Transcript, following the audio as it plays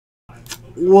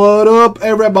What up,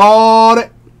 everybody?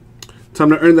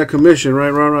 Time to earn that commission, right?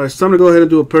 Right. It's time to go ahead and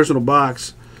do a personal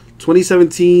box.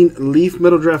 2017 Leaf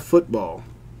Metal Draft Football.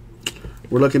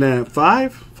 We're looking at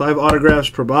five autographs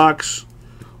per box.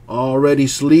 Already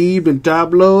sleeved and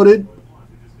top loaded.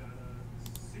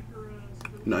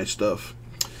 Nice stuff.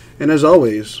 And as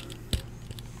always,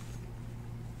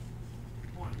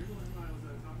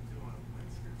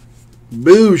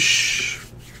 boosh.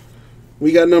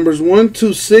 We got numbers 1,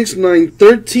 2, 6, 9,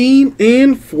 13,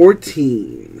 and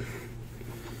 14.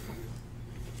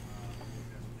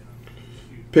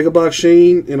 Pick a box,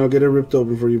 Shane, and I'll get it ripped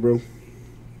open for you, bro.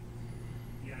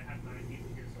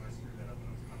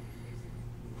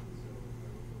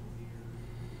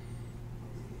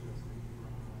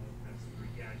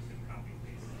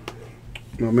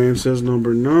 My man says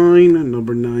number 9.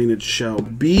 Number 9 it shall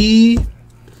be.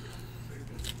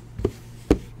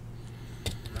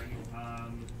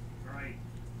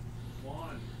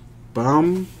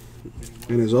 Bam.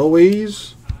 And as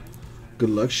always, good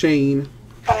luck, Shane.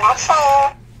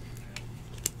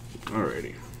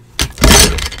 Alrighty.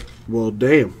 Well,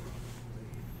 damn.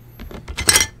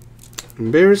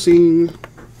 Embarrassing.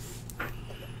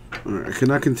 Alright, I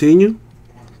cannot continue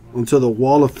until the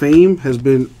Wall of Fame has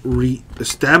been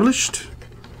re-established.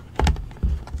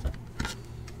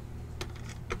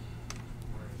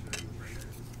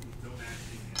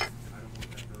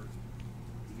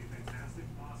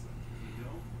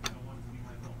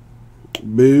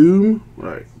 Boom. All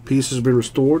right. Peace has been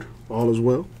restored. All is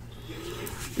well.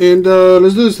 And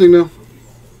let's do this thing now.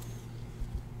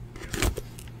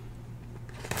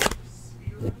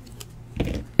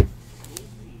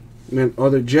 Man, are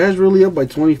the Jazz really up by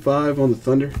 25 on the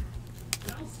Thunder?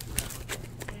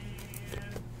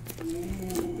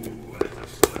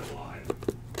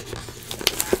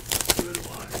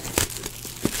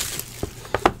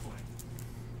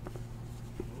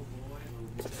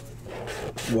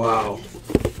 Wow.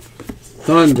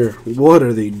 Thunder, what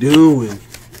are they doing?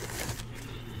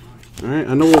 Alright,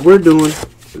 I know what we're doing.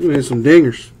 We're doing some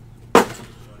dingers.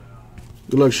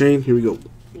 Good luck, Shane. Here we go.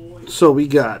 So we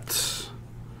got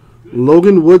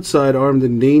Logan Woodside, Armed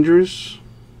and Dangerous.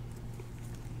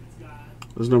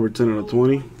 That's number 10 out of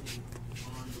 20.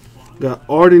 Got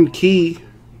Arden Key,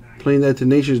 playing that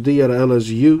Tenacious D out of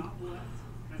LSU.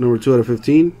 Number 2 out of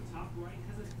 15.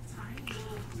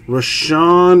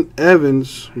 Rashawn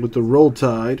Evans with the Roll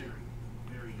Tide.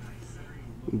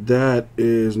 That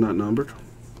is not numbered.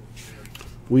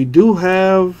 We do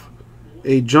have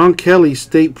a John Kelly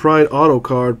State Pride auto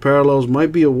card. Parallels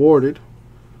might be awarded.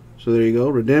 So there you go.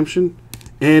 Redemption.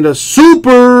 And a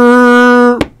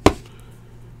super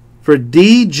for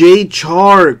DJ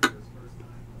Chark,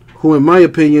 who in my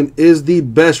opinion is the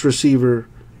best receiver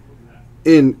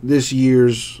in this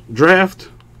year's draft.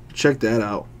 Check that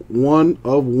out. 1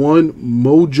 of 1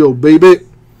 mojo, baby.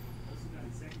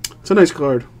 It's a nice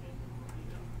card.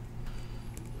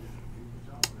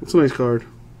 It's a nice card.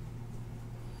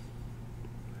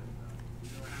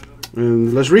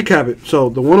 And let's recap it. So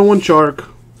the 101 Chark,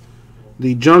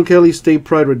 the John Kelly State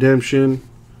Pride Redemption,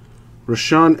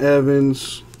 Rashawn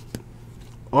Evans,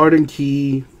 Arden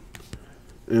Key,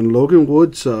 and Logan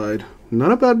Woodside.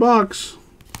 Not a bad box.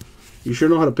 You sure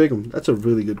know how to pick them. That's a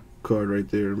really good card right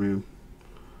there, man.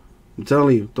 I'm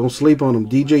telling you, don't sleep on him.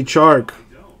 DJ Chark.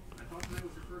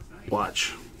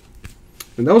 Watch.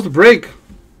 And that was the break.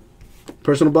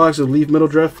 Personal box of Leaf Metal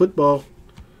Draft Football.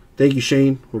 Thank you,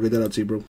 Shane. We'll get that out to you, bro.